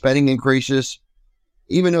hikes and spending increases,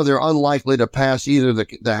 even though they're unlikely to pass either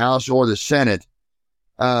the House or the Senate,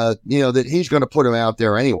 that he's going to put them out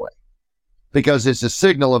there anyway, because it's a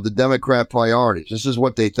signal of the Democrat priorities. This is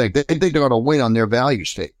what they think. They think they're going to win on their value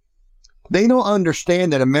statement. They don't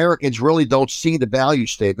understand that Americans really don't see the value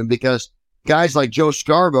statement because guys like Joe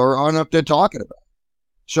Scarborough aren't up there talking about it.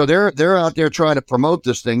 So they're out there trying to promote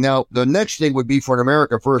this thing. Now, the next thing would be for an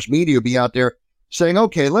America First media to be out there saying,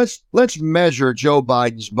 okay, let's measure Joe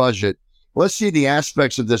Biden's budget. Let's see the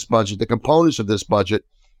aspects of this budget, the components of this budget,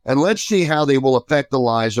 and let's see how they will affect the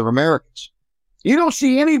lives of Americans. You don't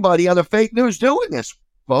see anybody on the fake news doing this,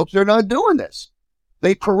 folks. They're not doing this.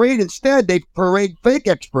 They parade fake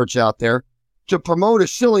experts out there to promote a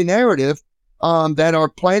silly narrative that our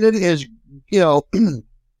planet is,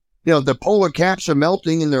 the polar caps are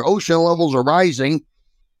melting and their ocean levels are rising.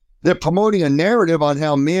 They're promoting a narrative on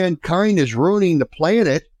how mankind is ruining the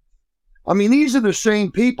planet. I mean, these are the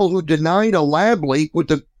same people who denied a lab leak with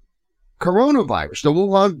the coronavirus, the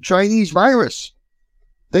Wuhan Chinese virus.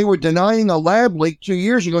 They were denying a lab leak 2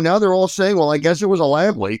 years ago. Now they're all saying, well, I guess it was a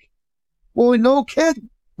lab leak. Well, no kidding.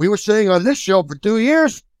 We were saying on this show for 2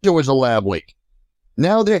 years there was a lab leak.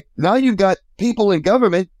 Now you've got people in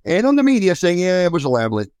government and on the media saying, yeah, it was a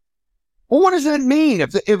lab leak. Well, what does that mean?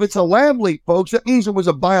 If it's a lab leak, folks, that means it was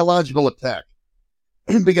a biological attack.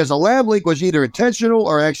 Because a lab leak was either intentional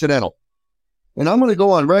or accidental. And I'm going to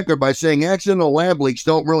go on record by saying accidental lab leaks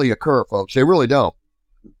don't really occur, folks. They really don't.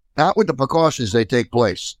 Not with the precautions they take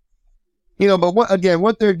place. But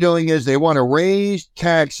what they're doing is they want to raise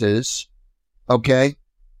taxes, okay?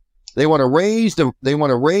 They want to raise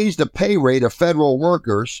the pay rate of federal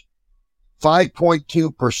workers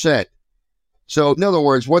 5.2%. So, in other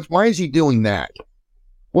words, why is he doing that?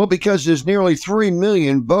 Well, because there's nearly 3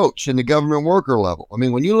 million votes in the government worker level. I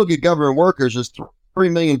mean, when you look at government workers, there's 3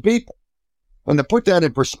 million people. And to put that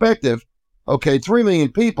in perspective, okay, 3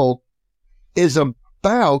 million people is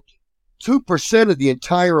about 2% of the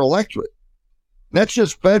entire electorate. That's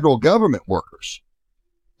just federal government workers.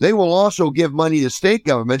 They will also give money to state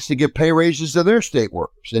governments to give pay raises to their state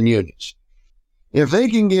workers and unions. If they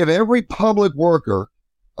can give every public worker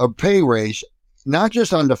a pay raise, not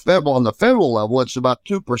just on the federal level, it's about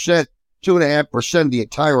 2%, 2.5% of the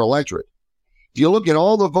entire electorate. If you look at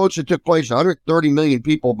all the votes that took place, 130 million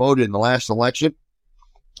people voted in the last election.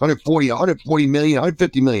 140 million,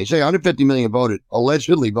 150 million. Say 150 million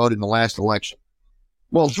allegedly voted in the last election.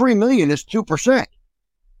 Well, 3 million is 2%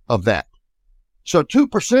 of that. So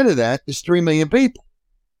 2% of that is 3 million people.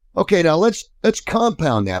 Okay, now let's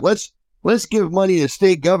compound that. Let's give money to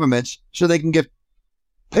state governments so they can give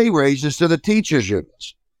pay raises to the teachers'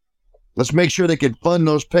 unions. Let's make sure they can fund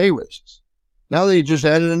those pay raises. Now they just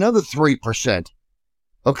added another 3%.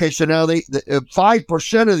 Okay, so now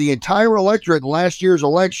 5% of the entire electorate in last year's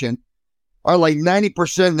election are like 90%,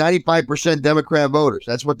 95% Democrat voters.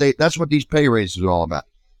 That's what these pay raises are all about.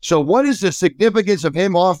 So what is the significance of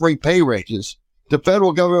him offering pay raises to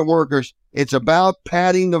federal government workers? It's about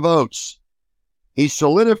padding the votes. He's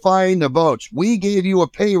solidifying the votes. We gave you a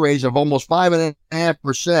pay raise of almost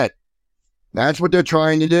 5.5%. That's what they're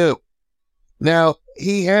trying to do. Now,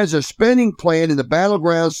 he has a spending plan in the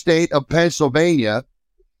battleground state of Pennsylvania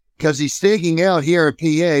because he's staking out here in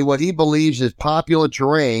PA what he believes is popular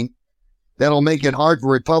terrain that'll make it hard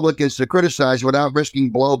for Republicans to criticize without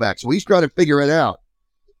risking blowback. So he's trying to figure it out.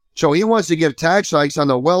 So he wants to give tax hikes on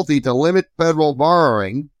the wealthy to limit federal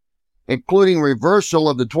borrowing, including reversal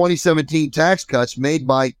of the 2017 tax cuts made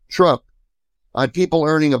by Trump on people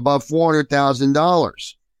earning above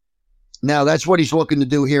 $400,000. Now, that's what he's looking to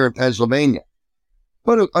do here in Pennsylvania,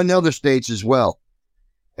 but in other states as well.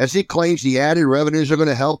 As he claims the added revenues are going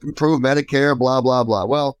to help improve Medicare, blah, blah, blah.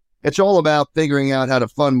 Well, it's all about figuring out how to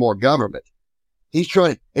fund more government. He's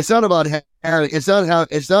trying. It's not about it's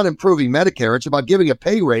not improving Medicare. It's about giving a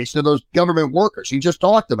pay raise to those government workers. He just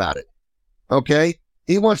talked about it. Okay.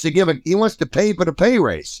 He wants to pay for the pay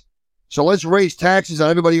raise. So let's raise taxes on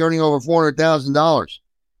everybody earning over $400,000,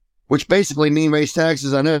 which basically means raise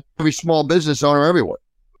taxes on every small business owner everywhere.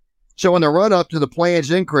 So in the run up to the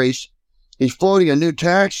plan's increase, he's floating a new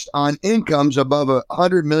tax on incomes above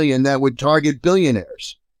 $100 million that would target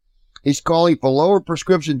billionaires. He's calling for lower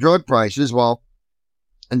prescription drug prices,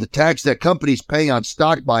 and the tax that companies pay on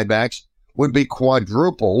stock buybacks would be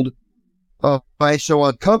quadrupled.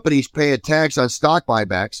 So companies pay a tax on stock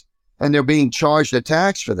buybacks, and they're being charged a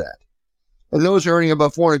tax for that. And those earning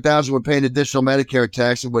above $400,000 would pay an additional Medicare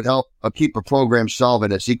tax that would help keep a program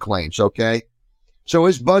solvent, as he claims, okay? So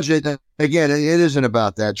his budget, again, it isn't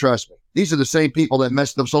about that, trust me. These are the same people that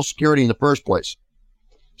messed up Social Security in the first place.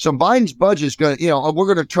 So Biden's budget is going to, we're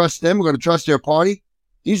going to trust them. We're going to trust their party.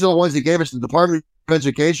 These are the ones that gave us the Department of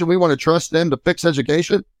Education. We want to trust them to fix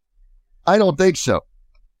education? I don't think so.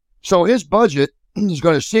 So his budget is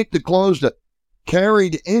going to seek to close the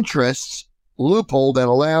carried interests loophole that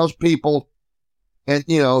allows people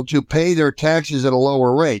to pay their taxes at a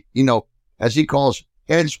lower rate, as he calls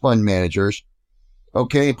hedge fund managers,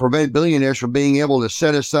 okay, prevent billionaires from being able to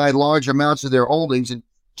set aside large amounts of their holdings in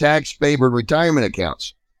tax-favored retirement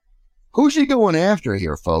accounts. Who's he going after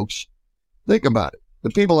here, folks? Think about it. The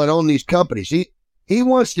people that own these companies. He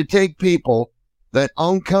wants to take people that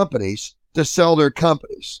own companies to sell their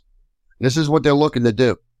companies. This is what they're looking to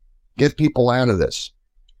do. Get people out of this.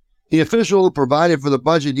 The official who provided for the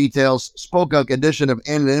budget details spoke on condition of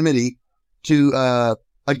anonymity to,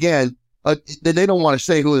 they don't want to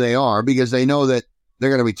say who they are because they know that they're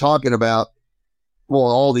going to be talking about,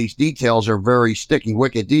 all these details are very sticky,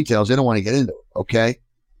 wicked details. They don't want to get into it, okay?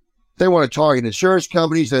 They want to target insurance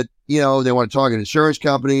companies they want to target insurance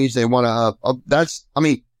companies. They want to,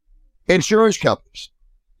 insurance companies,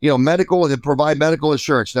 medical, that provide medical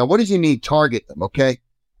insurance. Now, what does he mean target them? Okay.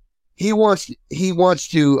 He wants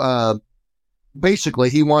to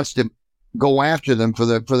go after them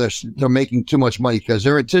they're making too much money because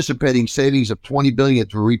they're anticipating savings of $20 billion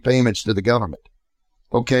through repayments to the government.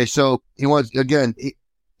 Okay. So he wants, again,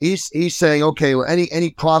 he's saying, okay, well,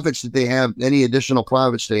 any profits that they have, any additional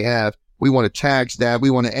profits they have, we want to tax that.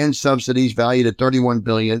 We want to end subsidies valued at $31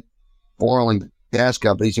 billion for oil and gas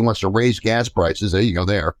companies. He wants to raise gas prices. There you go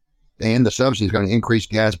there. And the subsidy is going to increase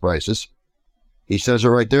gas prices. He says it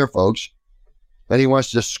right there, folks. Then he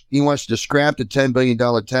wants to scrap the $10 billion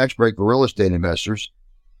tax break for real estate investors.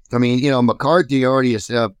 McCarthy already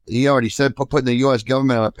said putting the U.S.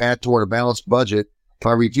 government on a path toward a balanced budget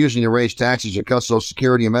by refusing to raise taxes and cut Social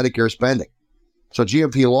Security and Medicare spending. So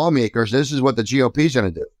GOP lawmakers, this is what the GOP is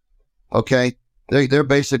going to do. Okay, they're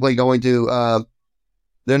basically going to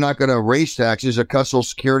they're not going to raise taxes or cut Social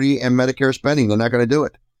Security and Medicare spending. They're not going to do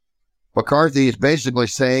it. McCarthy is basically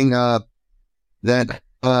saying that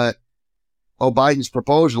Biden's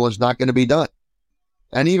proposal is not going to be done.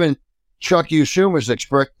 And even Chuck U. Schumer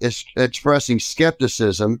is expressing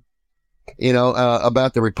skepticism,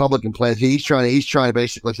 about the Republican plan. He's trying to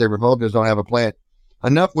basically say Republicans don't have a plan.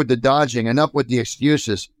 Enough with the dodging, enough with the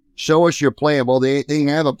excuses. Show us your plan. Well, they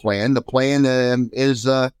have a plan. The plan is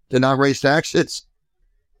to not raise taxes.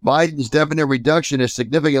 Biden's definite reduction is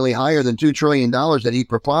significantly higher than $2 trillion that he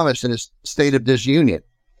promised in his State of Disunion.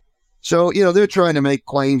 So, they're trying to make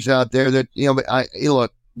claims out there that,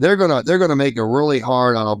 look, they're going to make it really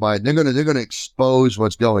hard on Biden. They're going to expose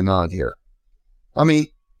what's going on here.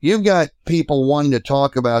 You've got people wanting to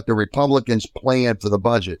talk about the Republicans' plan for the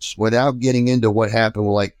budgets without getting into what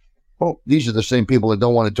happened. These are the same people that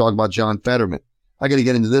don't want to talk about John Fetterman. I got to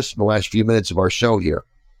get into this in the last few minutes of our show here.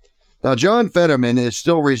 Now, John Fetterman is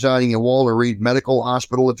still residing in Walter Reed Medical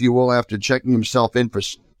Hospital, if you will, after checking himself in for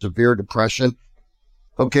severe depression.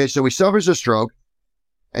 Okay, so he suffers a stroke,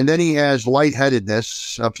 and then he has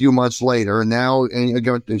lightheadedness a few months later. And now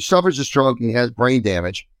he suffers a stroke and he has brain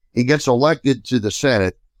damage. He gets elected to the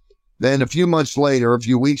Senate. Then a few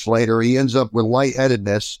weeks later, he ends up with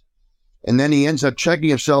lightheadedness. And then he ends up checking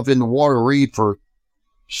himself into Walter Reed for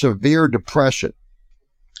severe depression.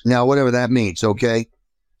 Now, whatever that means, okay?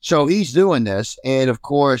 So he's doing this. And of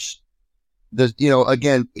course,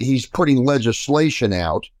 again, he's putting legislation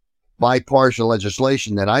out, bipartisan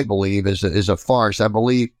legislation that I believe is a farce. I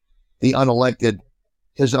believe his unelected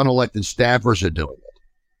staffers are doing it.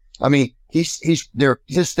 I mean, his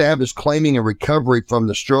staff is claiming a recovery from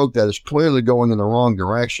the stroke that is clearly going in the wrong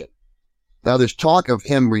direction. Now, there's talk of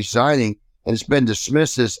him resigning, and it's been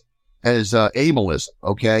dismissed as ableism,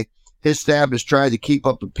 okay? His staff has tried to keep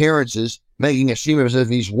up appearances, making it seem as if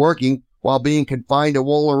he's working while being confined to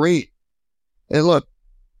Walter Reed. And look,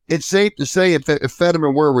 it's safe to say if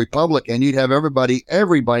Fetterman were a Republican, you'd have everybody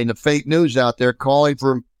in the fake news out there calling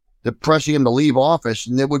for pressing him to leave office,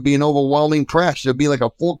 and it would be an overwhelming press. It would be like a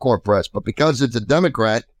full court press. But because it's a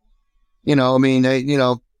Democrat, there are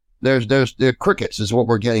crickets is what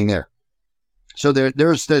we're getting there. So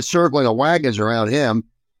they're circling the wagons around him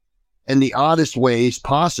in the oddest ways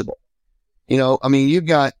possible. You've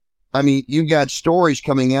got stories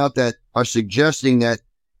coming out that are suggesting that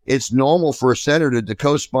it's normal for a senator to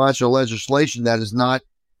co-sponsor legislation that he's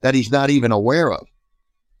not even aware of.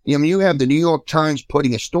 You have the New York Times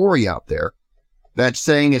putting a story out there that's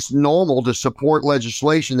saying it's normal to support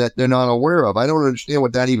legislation that they're not aware of. I don't understand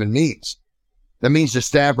what that even means. That means the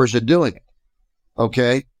staffers are doing it.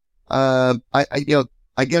 Okay. I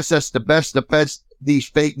guess that's the best defense these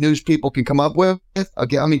fake news people can come up with.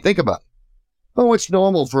 Okay. Think about it. Oh, it's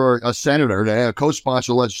normal for a senator to have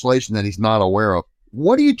co-sponsor legislation that he's not aware of.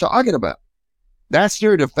 What are you talking about? That's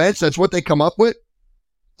your defense? That's what they come up with?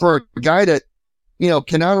 For a guy that,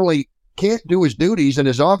 can't do his duties in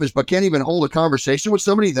his office, but can't even hold a conversation with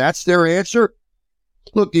somebody? That's their answer?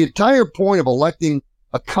 Look, the entire point of electing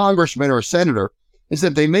a congressman or a senator is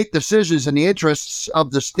that they make decisions in the interests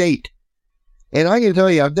of the state. And I can tell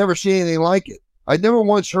you, I've never seen anything like it. I've never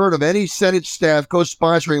once heard of any Senate staff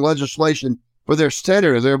co-sponsoring legislation for their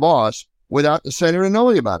senator, their boss, without the senator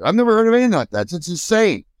knowing about it. I've never heard of anything like that. It's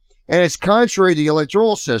insane. And it's contrary to the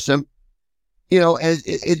electoral system, and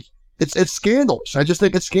it's scandalous. I just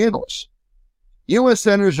think it's scandalous. U.S.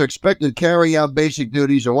 senators are expected to carry out basic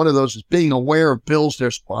duties, and one of those is being aware of bills they're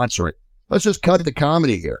sponsoring. Let's just cut the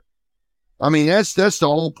comedy here. That's the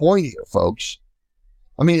whole point here, folks.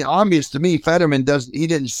 Obvious to me, Fetterman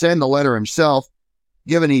didn't send the letter himself,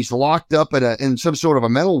 given he's locked up in some sort of a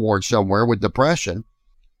mental ward somewhere with depression.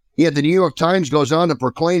 Yet the New York Times goes on to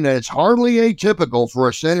proclaim that it's hardly atypical for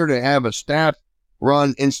a senator to have a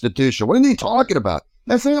staff-run institution. What are they talking about?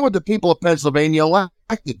 That's not what the people of Pennsylvania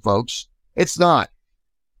elected, folks. It's not.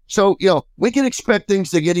 So, we can expect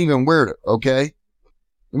things to get even weirder, okay?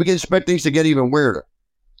 We can expect things to get even weirder.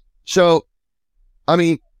 So, I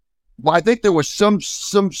think there was some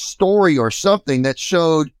story or something that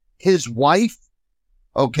showed his wife,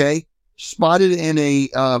 okay, spotted in a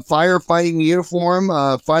firefighting uniform,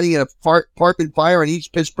 fighting in a apartment fire in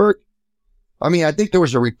East Pittsburgh. I think there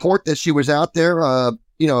was a report that she was out there, a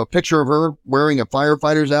picture of her wearing a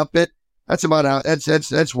firefighter's outfit. That's about out.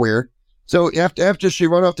 That's weird. So after she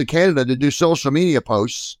run off to Canada to do social media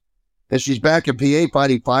posts, and she's back in PA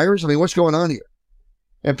fighting fires. What's going on here?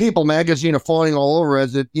 And People magazine are falling all over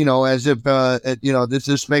as if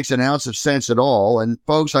this makes an ounce of sense at all. And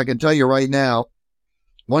folks, I can tell you right now,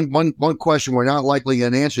 one question we're not likely to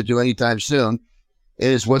answer to anytime soon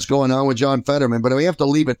is what's going on with John Fetterman. But we have to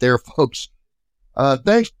leave it there, folks.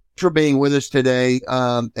 Thanks for being with us today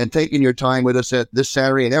and taking your time with us at this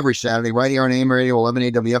Saturday and every Saturday right here on AM Radio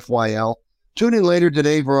 1180 WFYL. Tune in later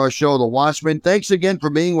today for our show, The Watchman. Thanks again for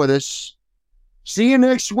being with us. See you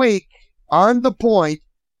next week on The Point.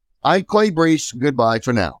 I'm Clay Brees. Goodbye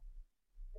for now.